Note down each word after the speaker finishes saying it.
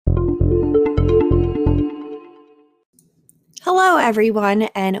Hello, everyone,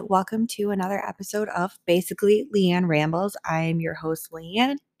 and welcome to another episode of Basically Leanne Rambles. I am your host,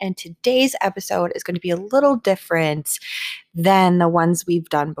 Leanne, and today's episode is going to be a little different than the ones we've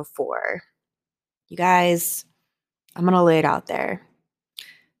done before. You guys, I'm going to lay it out there.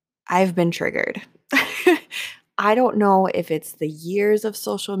 I've been triggered. I don't know if it's the years of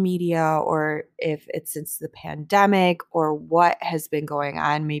social media or if it's since the pandemic or what has been going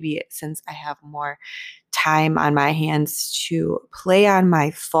on. Maybe since I have more time on my hands to play on my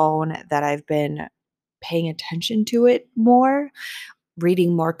phone that I've been paying attention to it more,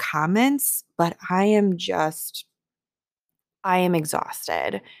 reading more comments, but I am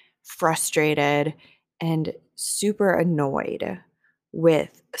exhausted, frustrated, and super annoyed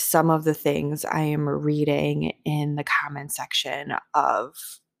with some of the things I am reading in the comment section of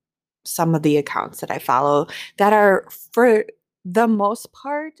some of the accounts that I follow that are, for the most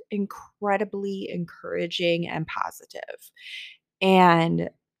part, incredibly encouraging and positive. And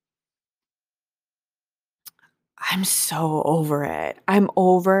I'm so over it. I'm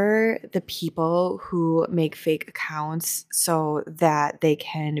over the people who make fake accounts so that they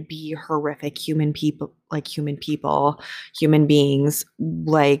can be horrific human beings,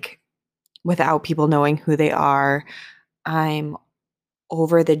 like without people knowing who they are. I'm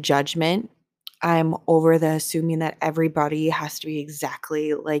over the judgment. I'm over the assuming that everybody has to be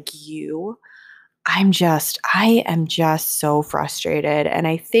exactly like you. I am just so frustrated. And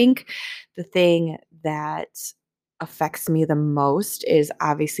I think the thing that affects me the most is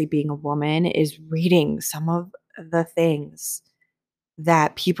obviously being a woman, is reading some of the things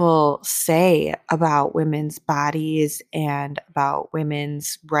that people say about women's bodies and about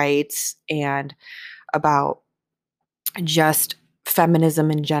women's rights and about just feminism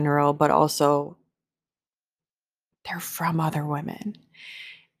in general, but also they're from other women.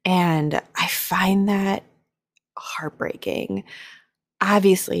 And I find that heartbreaking.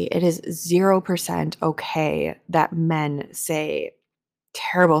 Obviously, it is 0% okay that men say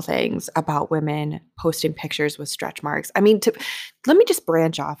terrible things about women posting pictures with stretch marks. I mean, let me just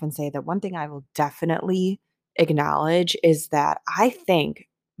branch off and say that one thing I will definitely acknowledge is that I think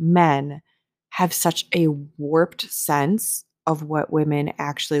men have such a warped sense of what women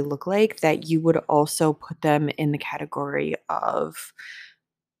actually look like that you would also put them in the category of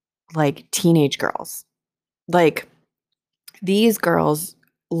like teenage girls. Like, these girls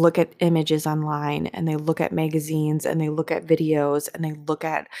look at images online and they look at magazines and they look at videos and they look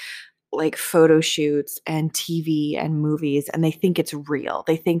at like photo shoots and TV and movies and they think it's real.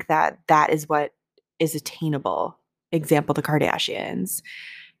 They think that that is what is attainable. Example, the Kardashians.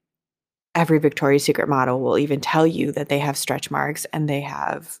 Every Victoria's Secret model will even tell you that they have stretch marks and they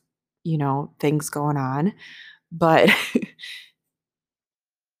have, things going on. But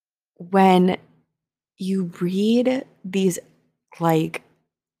when you read these like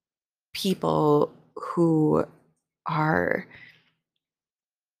people who are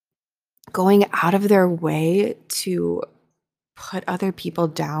going out of their way to put other people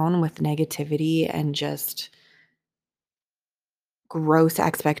down with negativity and just gross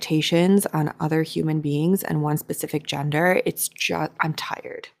expectations on other human beings and one specific gender, it's just, I'm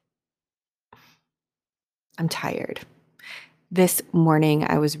tired. I'm tired. This morning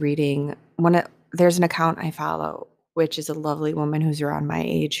I was reading there's an account I follow, which is a lovely woman who's around my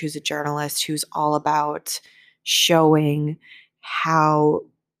age, who's a journalist, who's all about showing how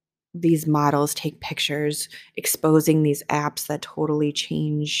these models take pictures, exposing these apps that totally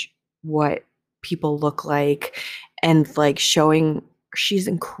change what people look like, and like showing she's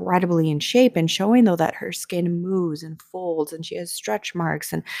incredibly in shape and showing though that her skin moves and folds and she has stretch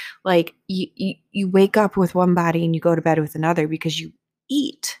marks, and like you wake up with one body and you go to bed with another because you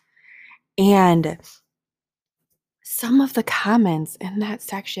eat. And some of the comments in that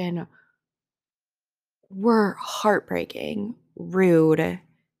section were heartbreaking, rude,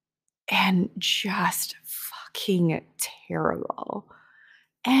 and just fucking terrible.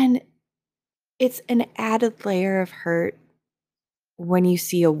 And it's an added layer of hurt when you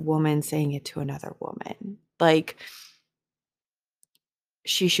see a woman saying it to another woman. Like,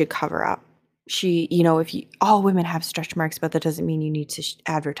 she should cover up. If all women have stretch marks, but that doesn't mean you need to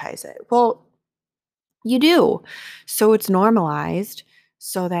advertise it. Well, you do. So it's normalized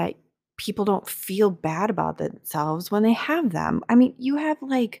so that people don't feel bad about themselves when they have them. I mean, you have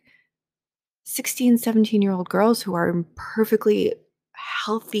like 16, 17-year-old girls who are in perfectly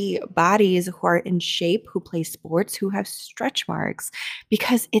healthy bodies, who are in shape, who play sports, who have stretch marks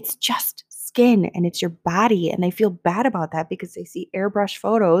because it's just skin and it's your body. And they feel bad about that because they see airbrush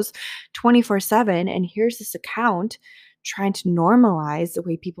photos 24/7. And here's this account trying to normalize the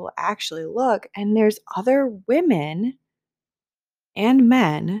way people actually look. And there's other women and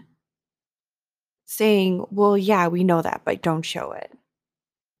men saying, "Well, yeah, we know that, but don't show it."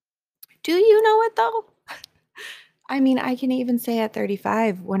 Do you know it though? I mean, I can even say at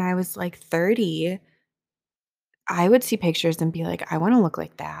 35, when I was like 30, I would see pictures and be like, "I wanna look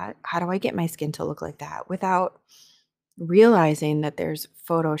like that. How do I get my skin to look like that?" Without realizing that there's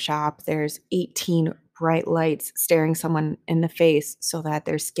Photoshop, there's 18 bright lights staring someone in the face so that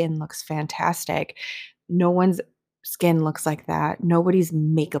their skin looks fantastic. No one's skin looks like that. Nobody's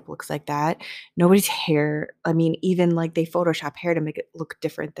makeup looks like that. Nobody's hair. I mean, even like they Photoshop hair to make it look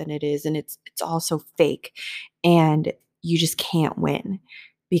different than it is, and it's also fake. And you just can't win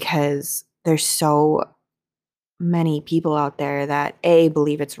because there's so many people out there that A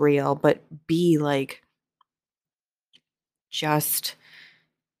believe it's real, but B like just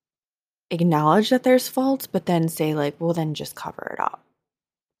acknowledge that there's faults, but then say like, "Well, then just cover it up."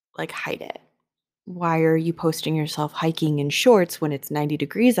 Like, hide it. Why are you posting yourself hiking in shorts when it's 90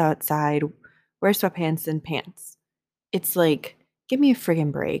 degrees outside? Wear sweatpants and pants. It's like, give me a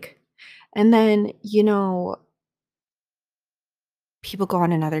friggin' break. And then, people go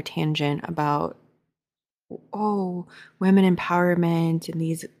on another tangent about, oh, women empowerment and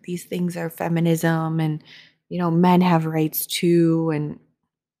these things are feminism and men have rights too. And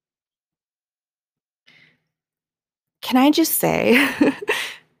can I just say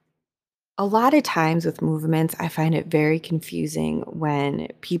a lot of times with movements, I find it very confusing when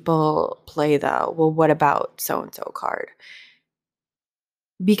people play the, well, what about so and so card?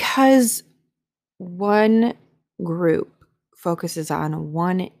 Because one group focuses on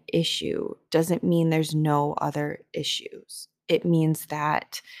one issue doesn't mean there's no other issues. It means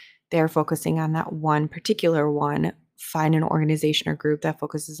that they're focusing on that one particular one. Find an organization or group that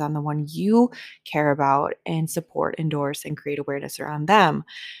focuses on the one you care about and support, endorse, and create awareness around them.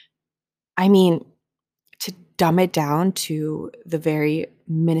 I mean, to dumb it down to the very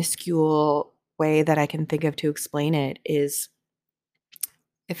minuscule way that I can think of to explain it is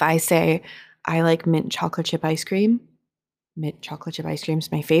if I say, I like mint chocolate chip ice cream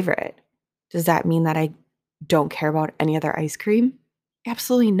is my favorite. Does that mean that I don't care about any other ice cream?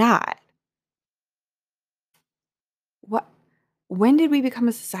 Absolutely not. What when did we become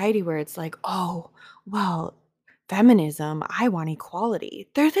a society where it's like, "Oh, well, feminism, I want equality."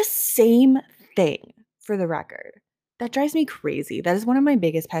 They're the same thing, for the record. That drives me crazy. That is one of my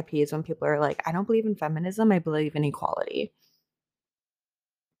biggest pet peeves when people are like, "I don't believe in feminism, I believe in equality."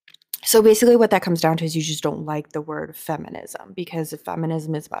 So basically what that comes down to is you just don't like the word feminism because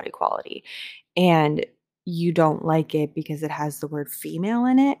feminism is about equality. And you don't like it because it has the word female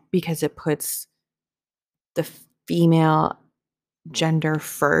in it because it puts the female gender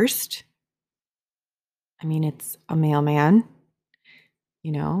first. I mean, it's a male man,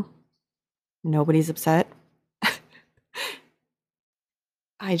 you know, nobody's upset.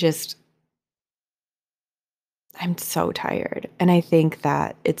 I just, I'm so tired. And I think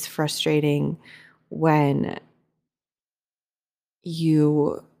that it's frustrating when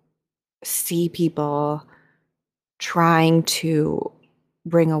you see people trying to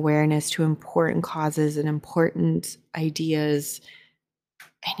bring awareness to important causes and important ideas.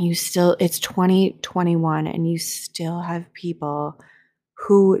 And you still, it's 2021, and you still have people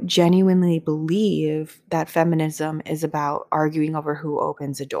who genuinely believe that feminism is about arguing over who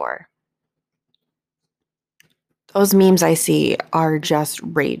opens a door. Those memes I see are just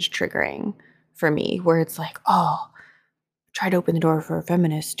rage triggering for me, where it's like, oh, try to open the door for a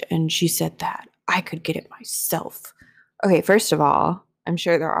feminist, and she said that I could get it myself. Okay, first of all, I'm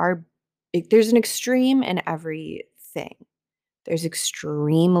sure there's an extreme in everything. There's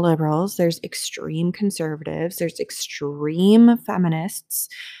extreme liberals, there's extreme conservatives, there's extreme feminists.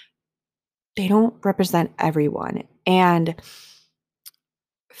 They don't represent everyone. And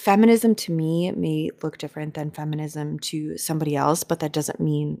feminism to me may look different than feminism to somebody else, but that doesn't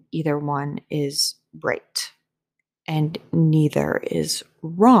mean either one is right and neither is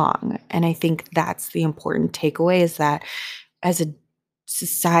wrong. And I think that's the important takeaway is that as a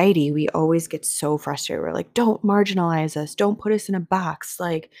society, we always get so frustrated. We're like, don't marginalize us, don't put us in a box.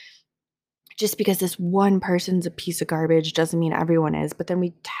 Like, just because this one person's a piece of garbage doesn't mean everyone is. But then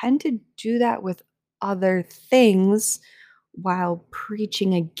we tend to do that with other things while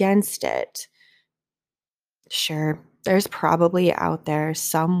preaching against it. Sure, there's probably out there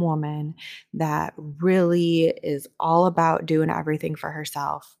some woman that really is all about doing everything for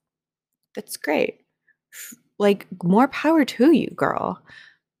herself. That's great. Like, more power to you, girl.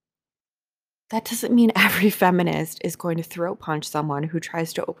 That doesn't mean every feminist is going to throat punch someone who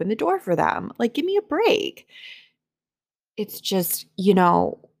tries to open the door for them. Like, give me a break. It's just,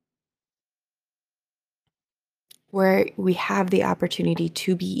 where we have the opportunity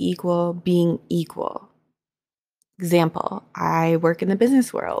to be equal, being equal. Example, I work in the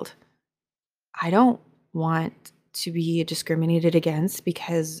business world. I don't want to be discriminated against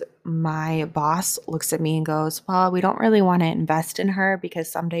because my boss looks at me and goes, "Well, we don't really want to invest in her because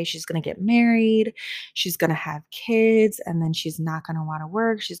someday she's going to get married, she's going to have kids, and then she's not going to want to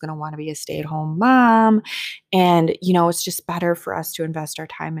work. She's going to want to be a stay-at-home mom. And, it's just better for us to invest our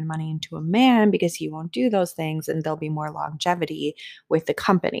time and money into a man because he won't do those things and there'll be more longevity with the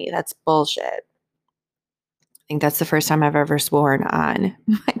company." That's bullshit. Think that's the first time I've ever sworn on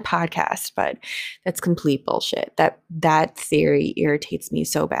my podcast, but that's complete bullshit. That theory irritates me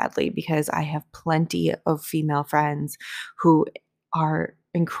so badly because I have plenty of female friends who are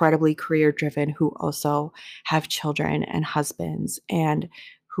incredibly career driven, who also have children and husbands, and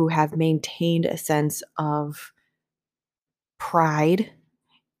who have maintained a sense of pride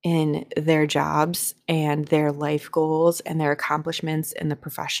in their jobs and their life goals and their accomplishments in the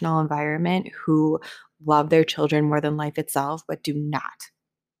professional environment, who love their children more than life itself, but do not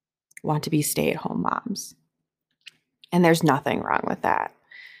want to be stay-at-home moms. And there's nothing wrong with that.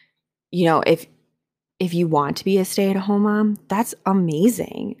 If you want to be a stay-at-home mom, that's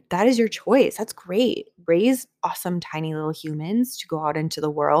amazing. That is your choice. That's great. Raise awesome tiny little humans to go out into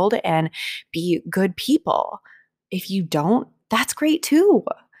the world and be good people. If you don't, that's great too.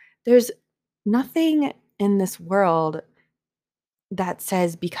 There's nothing in this world that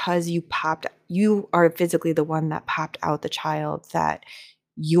says because you are physically the one that popped out the child, that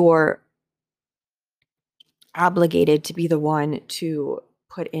you're obligated to be the one to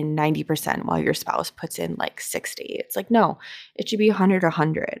put in 90% while your spouse puts in like 60. It's like, no, it should be 100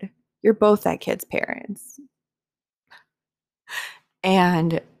 100. You're both that kid's parents.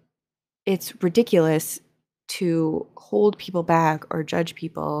 And it's ridiculous to hold people back or judge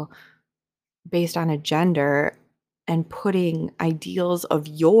people based on a gender and putting ideals of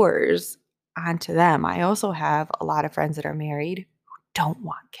yours onto them. I also have a lot of friends that are married who don't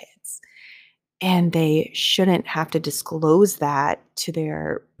want kids, and they shouldn't have to disclose that to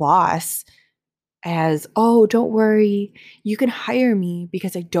their boss as, "Oh, don't worry, you can hire me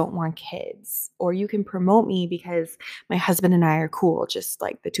because I don't want kids, or you can promote me because my husband and I are cool, just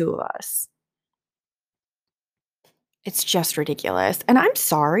like the two of us." It's just ridiculous. And I'm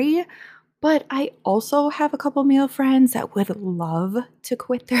sorry, but I also have a couple male friends that would love to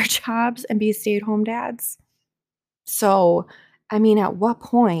quit their jobs and be stay-at-home dads. So, I mean, at what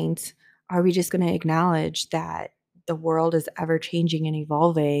point are we just going to acknowledge that the world is ever changing and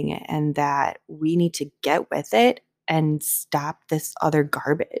evolving and that we need to get with it and stop this other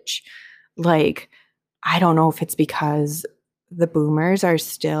garbage? Like, I don't know if it's because the boomers are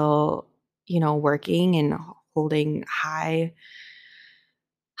still, working and holding high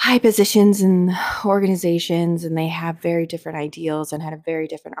positions in organizations, and they have very different ideals and had a very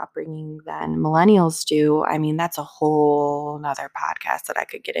different upbringing than millennials do. I mean, that's a whole nother podcast that I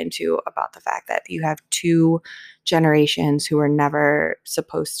could get into about the fact that you have two generations who are never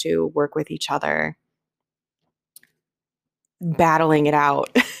supposed to work with each other, battling it out.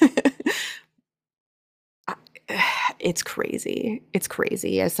 I- It's crazy. It's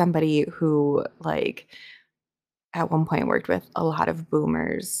crazy. As somebody who, like, at one point worked with a lot of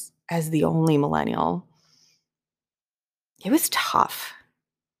boomers as the only millennial, it was tough.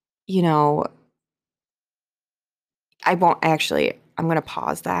 You know, I'm going to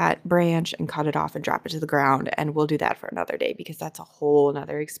pause that branch and cut it off and drop it to the ground. And we'll do that for another day because that's a whole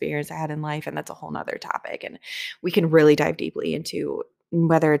nother experience I had in life. And that's a whole nother topic. And we can really dive deeply into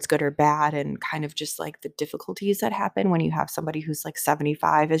whether it's good or bad and kind of just like the difficulties that happen when you have somebody who's like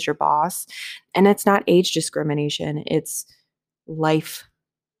 75 as your boss. And it's not age discrimination, it's life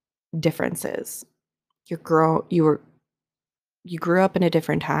differences. You were you grew up in a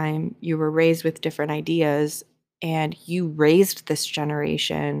different time, you were raised with different ideas, and you raised this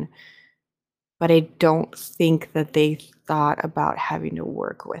generation, but I don't think that they thought about having to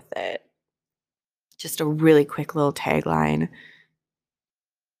work with it. Just a really quick little tagline.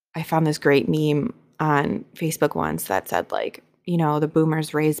 I found this great meme on Facebook once that said, like, the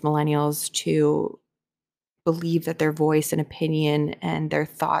boomers raised millennials to believe that their voice and opinion and their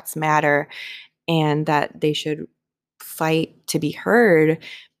thoughts matter and that they should fight to be heard.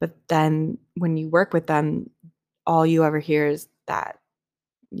 But then when you work with them, all you ever hear is that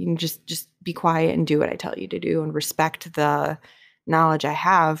you can just be quiet and do what I tell you to do and respect the knowledge I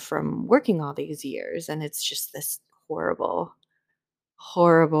have from working all these years. And it's just this horrible,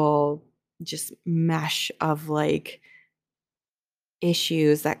 horrible just mesh of like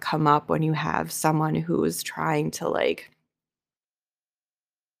issues that come up when you have someone who is trying to like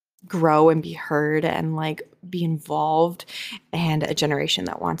grow and be heard and like be involved, and a generation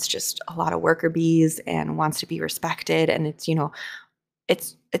that wants just a lot of worker bees and wants to be respected. And it's,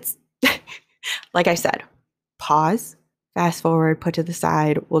 it's like I said, pause, fast forward, put to the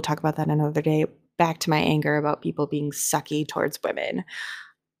side. We'll talk about that another day. Back to my anger about people being sucky towards women.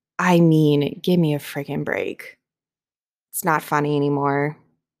 I mean, give me a freaking break. It's not funny anymore.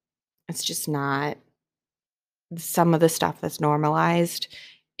 It's just not. Some of the stuff that's normalized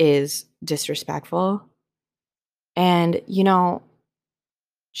is disrespectful. And,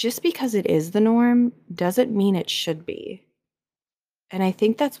 just because it is the norm doesn't mean it should be. And I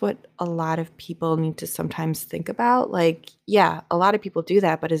think that's what a lot of people need to sometimes think about. Like, yeah, a lot of people do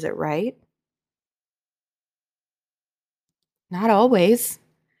that, but is it right? Not always.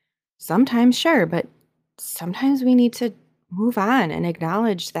 Sometimes, sure, but sometimes we need to move on and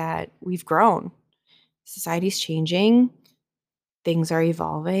acknowledge that we've grown. Society's changing, things are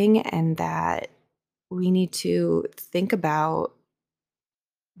evolving, and that we need to think about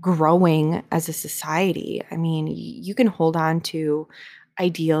growing as a society. I mean, you can hold on to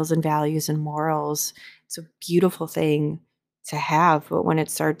ideals and values and morals. It's a beautiful thing to have, but when it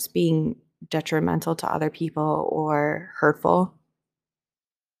starts being detrimental to other people or hurtful,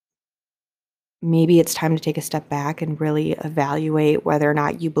 maybe it's time to take a step back and really evaluate whether or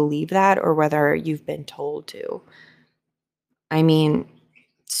not you believe that or whether you've been told to. I mean,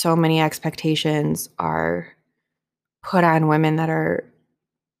 so many expectations are put on women that are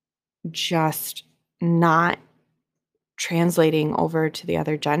just not translating over to the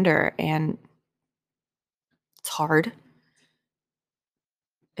other gender, and it's hard.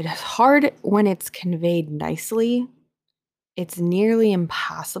 It is hard when it's conveyed nicely. It's nearly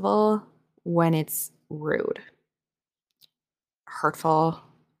impossible when it's rude, hurtful.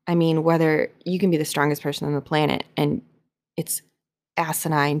 I mean, whether you can be the strongest person on the planet and it's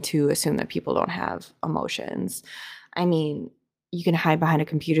asinine to assume that people don't have emotions. I mean, you can hide behind a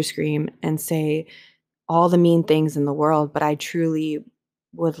computer screen and say all the mean things in the world, but I truly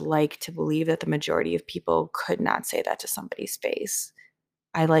would like to believe that the majority of people could not say that to somebody's face.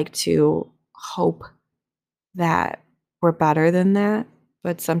 I like to hope that we're better than that,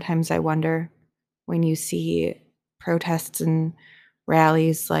 but sometimes I wonder when you see protests and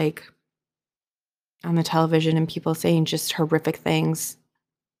rallies like on the television and people saying just horrific things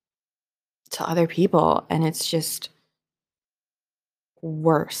to other people, and it's just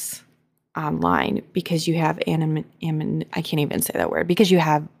worse online because you have I can't even say that word because you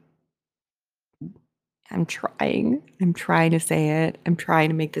have I'm trying to say it. I'm trying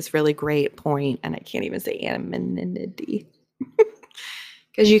to make this really great point, and I can't even say anonymity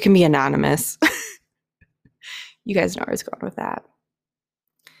because you can be anonymous. You guys know where I was going with that.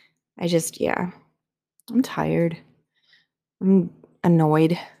 Yeah, I'm tired. I'm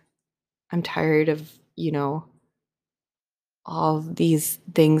annoyed. I'm tired of, all these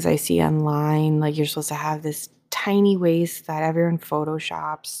things I see online. Like you're supposed to have this tiny waist that everyone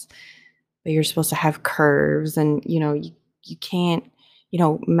photoshops, but you're supposed to have curves and, you can't,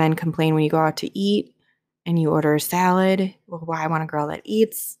 men complain when you go out to eat and you order a salad. Well, why I want a girl that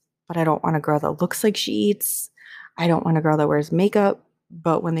eats, but I don't want a girl that looks like she eats. I don't want a girl that wears makeup,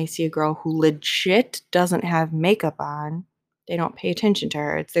 but when they see a girl who legit doesn't have makeup on, they don't pay attention to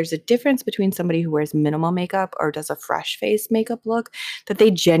her. There's a difference between somebody who wears minimal makeup or does a fresh face makeup look that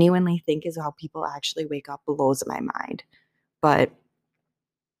they genuinely think is how people actually wake up blows my mind. But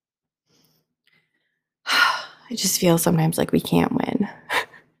I just feel sometimes like we can't win.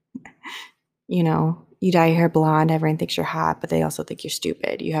 You dye your hair blonde, everyone thinks you're hot, but they also think you're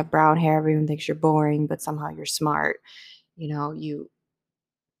stupid. You have brown hair, everyone thinks you're boring, but somehow you're smart. You're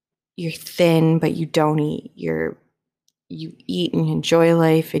thin, but you don't eat. You eat and you enjoy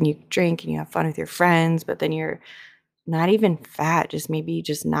life and you drink and you have fun with your friends, but then you're not even fat, just maybe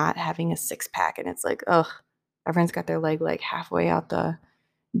just not having a six pack. And it's like, ugh, everyone's got their leg like halfway out the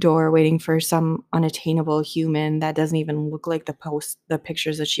door waiting for some unattainable human that doesn't even look like the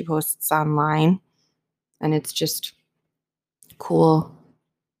pictures that she posts online. And it's just cool.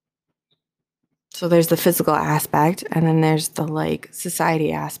 So there's the physical aspect, and then there's the like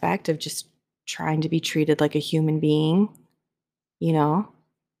society aspect of just trying to be treated like a human being, you know,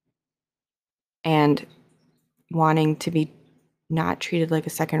 and wanting to be not treated like a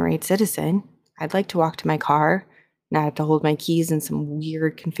second-rate citizen. I'd like to walk to my car, not have to hold my keys in some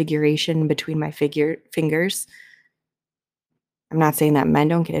weird configuration between my fingers. I'm not saying that men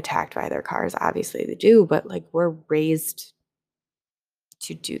don't get attacked by their cars. Obviously they do, but like we're raised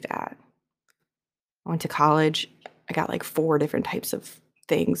to do that. I went to college. I got like 4 different types of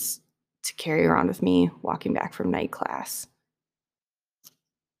things to carry around with me walking back from night class.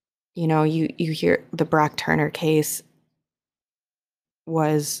 You hear the Brock Turner case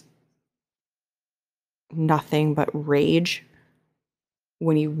was nothing but rage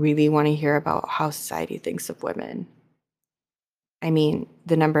when you really want to hear about how society thinks of women. I mean,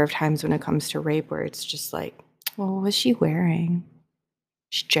 the number of times when it comes to rape where it's just like, well, what was she wearing?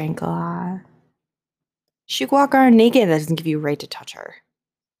 She drank a lot. She could walk around naked. That doesn't give you a right to touch her.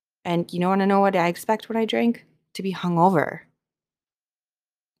 And you want to know what I expect when I drink? To be hungover,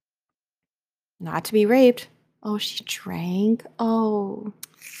 not to be raped. Oh, she drank. Oh,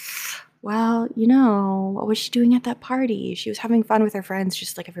 well, what was she doing at that party? She was having fun with her friends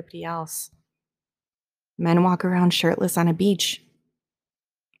just like everybody else. Men walk around shirtless on a beach.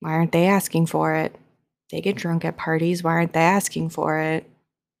 Why aren't they asking for it? They get drunk at parties. Why aren't they asking for it?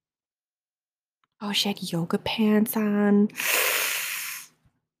 Oh, she had yoga pants on.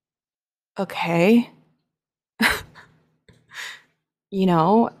 Okay. you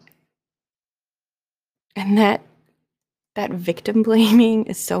know, and that victim blaming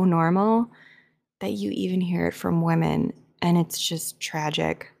is so normal that you even hear it from women, and it's just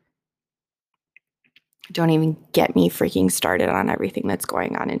tragic. Don't even get me freaking started on everything that's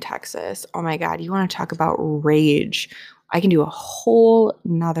going on in Texas. Oh my God, you want to talk about rage? I can do a whole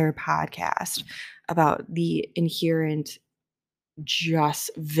nother podcast about the inherent,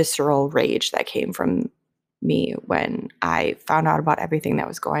 just visceral rage that came from me when I found out about everything that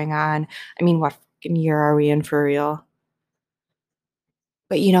was going on. I mean, what fucking year are we in for real?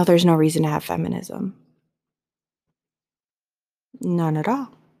 But there's no reason to have feminism. None at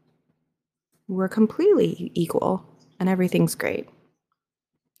all. We're completely equal and everything's great.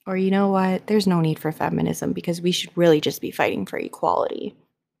 Or you know what? There's no need for feminism because we should really just be fighting for equality.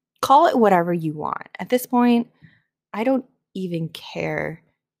 Call it whatever you want. At this point, I don't even care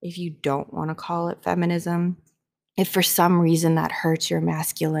if you don't want to call it feminism. If for some reason that hurts your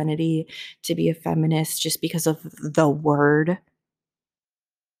masculinity to be a feminist just because of the word,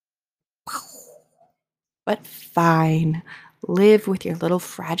 but fine. Live with your little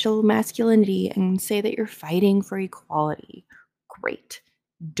fragile masculinity and say that you're fighting for equality. Great.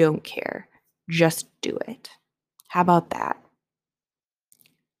 Don't care. Just do it. How about that?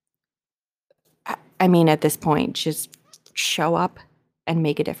 I mean, at this point, just show up and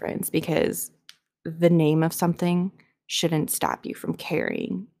make a difference because the name of something shouldn't stop you from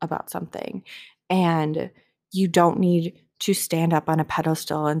caring about something. And you don't need to stand up on a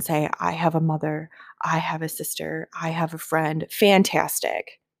pedestal and say, I have a mother, I have a sister, I have a friend.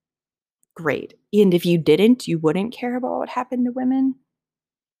 Fantastic. Great. And if you didn't, you wouldn't care about what happened to women.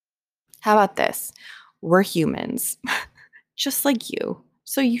 How about this? We're humans, just like you.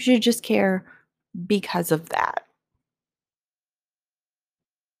 So you should just care because of that.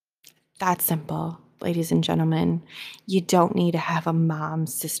 That's simple, ladies and gentlemen. You don't need to have a mom,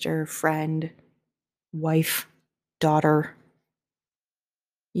 sister, friend, wife, daughter.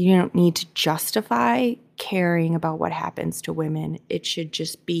 You don't need to justify caring about what happens to women. It should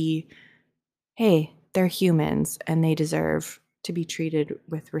just be, hey, they're humans and they deserve to be treated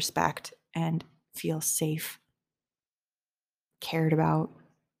with respect and feel safe, cared about,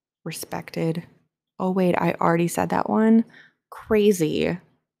 respected. Oh, wait, I already said that one. Crazy.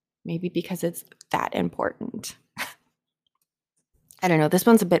 Maybe because it's that important. I don't know. This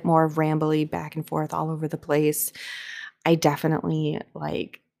one's a bit more rambly, back and forth, all over the place. I definitely I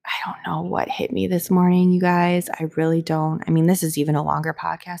don't know what hit me this morning, you guys. I really don't. I mean, this is even a longer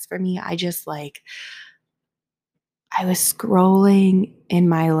podcast for me. I just I was scrolling in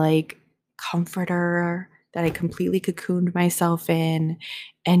my comforter that I completely cocooned myself in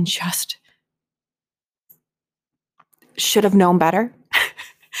and just should have known better.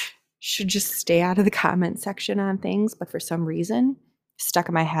 Should just stay out of the comment section on things, but for some reason, stuck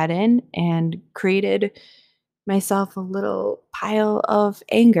my head in and created myself a little pile of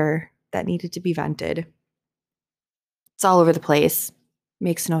anger that needed to be vented. It's all over the place.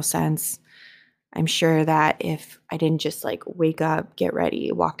 Makes no sense. I'm sure that if I didn't just wake up, get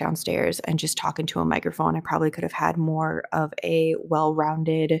ready, walk downstairs, and just talk into a microphone, I probably could have had more of a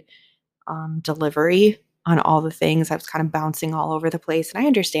well-rounded delivery on all the things. I was kind of bouncing all over the place, and I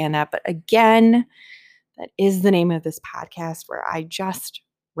understand that. But again, that is the name of this podcast where I just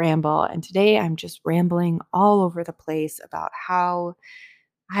ramble. And today I'm just rambling all over the place about how,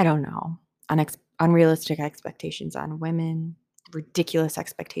 I don't know, unrealistic expectations on women, ridiculous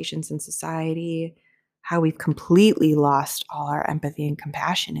expectations in society, how we've completely lost all our empathy and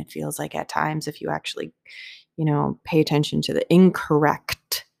compassion. It feels like at times, if you actually, pay attention to the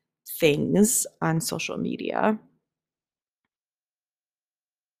incorrect things on social media.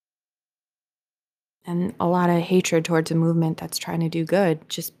 And a lot of hatred towards a movement that's trying to do good,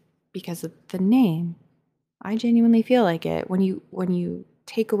 just because of the name. I genuinely feel like it. When you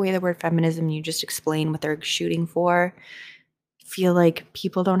take away the word feminism, you just explain what they're shooting for. Feel like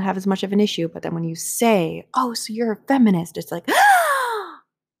people don't have as much of an issue, but then when you say, "Oh, so you're a feminist," it's like,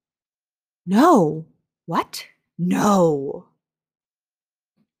 "No. What? No.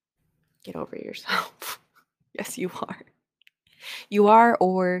 Get over yourself." Yes, you are. You are,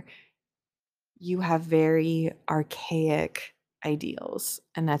 or you have very archaic ideals,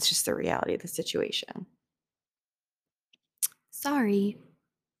 and that's just the reality of the situation. Sorry.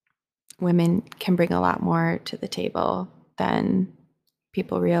 Women can bring a lot more to the table than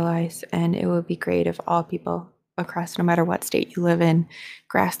people realize, and it would be great if all people across, no matter what state you live in,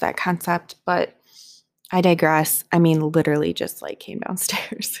 grasp that concept. But I digress. I mean, literally just like came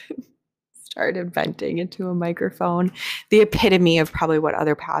downstairs and started venting into a microphone. The epitome of probably what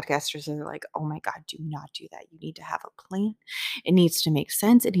other podcasters are like, oh my God, do not do that. You need to have a plan. It needs to make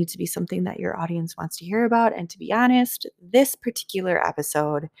sense. It needs to be something that your audience wants to hear about. And to be honest, this particular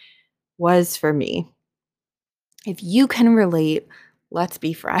episode was for me. If you can relate, let's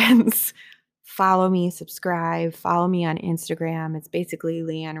be friends. Follow me, subscribe, follow me on Instagram. It's basically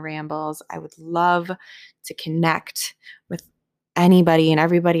Leanne Rambles. I would love to connect with anybody and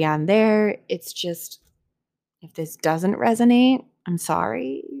everybody on there. It's just, if this doesn't resonate, I'm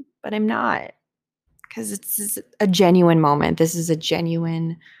sorry, but I'm not, because it's a genuine moment. This is a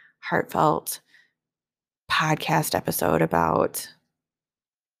genuine, heartfelt podcast episode about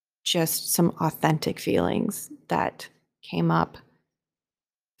just some authentic feelings that came up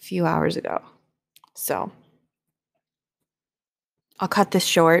a few hours ago. So I'll cut this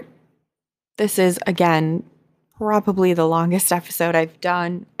short. This is, again, probably the longest episode I've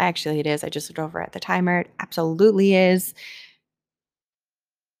done. Actually, it is. I just looked over at the timer. It absolutely is.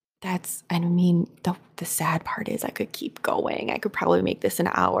 I mean, the sad part is I could keep going. I could probably make this an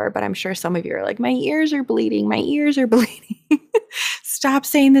hour, but I'm sure some of you are like, my ears are bleeding. My ears are bleeding. Stop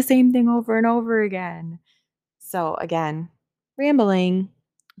saying the same thing over and over again. So again, rambling,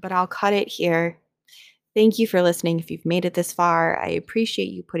 but I'll cut it here. Thank you for listening. If you've made it this far, I appreciate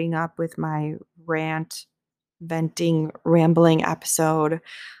you putting up with my rant, venting, rambling episode.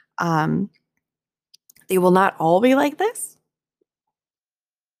 They will not all be like this,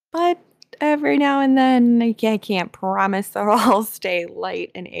 but every now and then I can't promise they'll all stay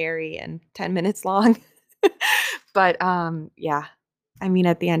light and airy and 10 minutes long. But yeah, I mean,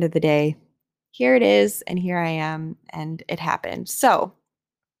 at the end of the day, here it is, and here I am, and it happened. So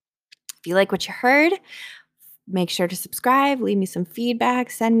if you like what you heard, make sure to subscribe, leave me some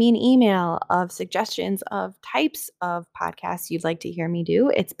feedback, send me an email of suggestions of types of podcasts you'd like to hear me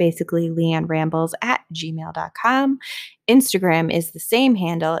do. It's basically leannerambles@gmail.com. Instagram is the same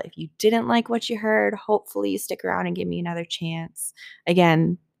handle. If you didn't like what you heard, hopefully you stick around and give me another chance.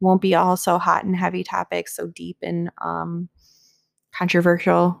 Again, won't be all so hot and heavy topics, so deep and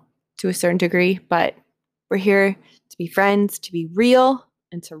controversial to a certain degree, but we're here to be friends, to be real,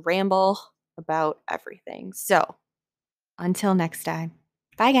 and to ramble about everything. So until next time,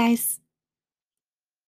 bye guys.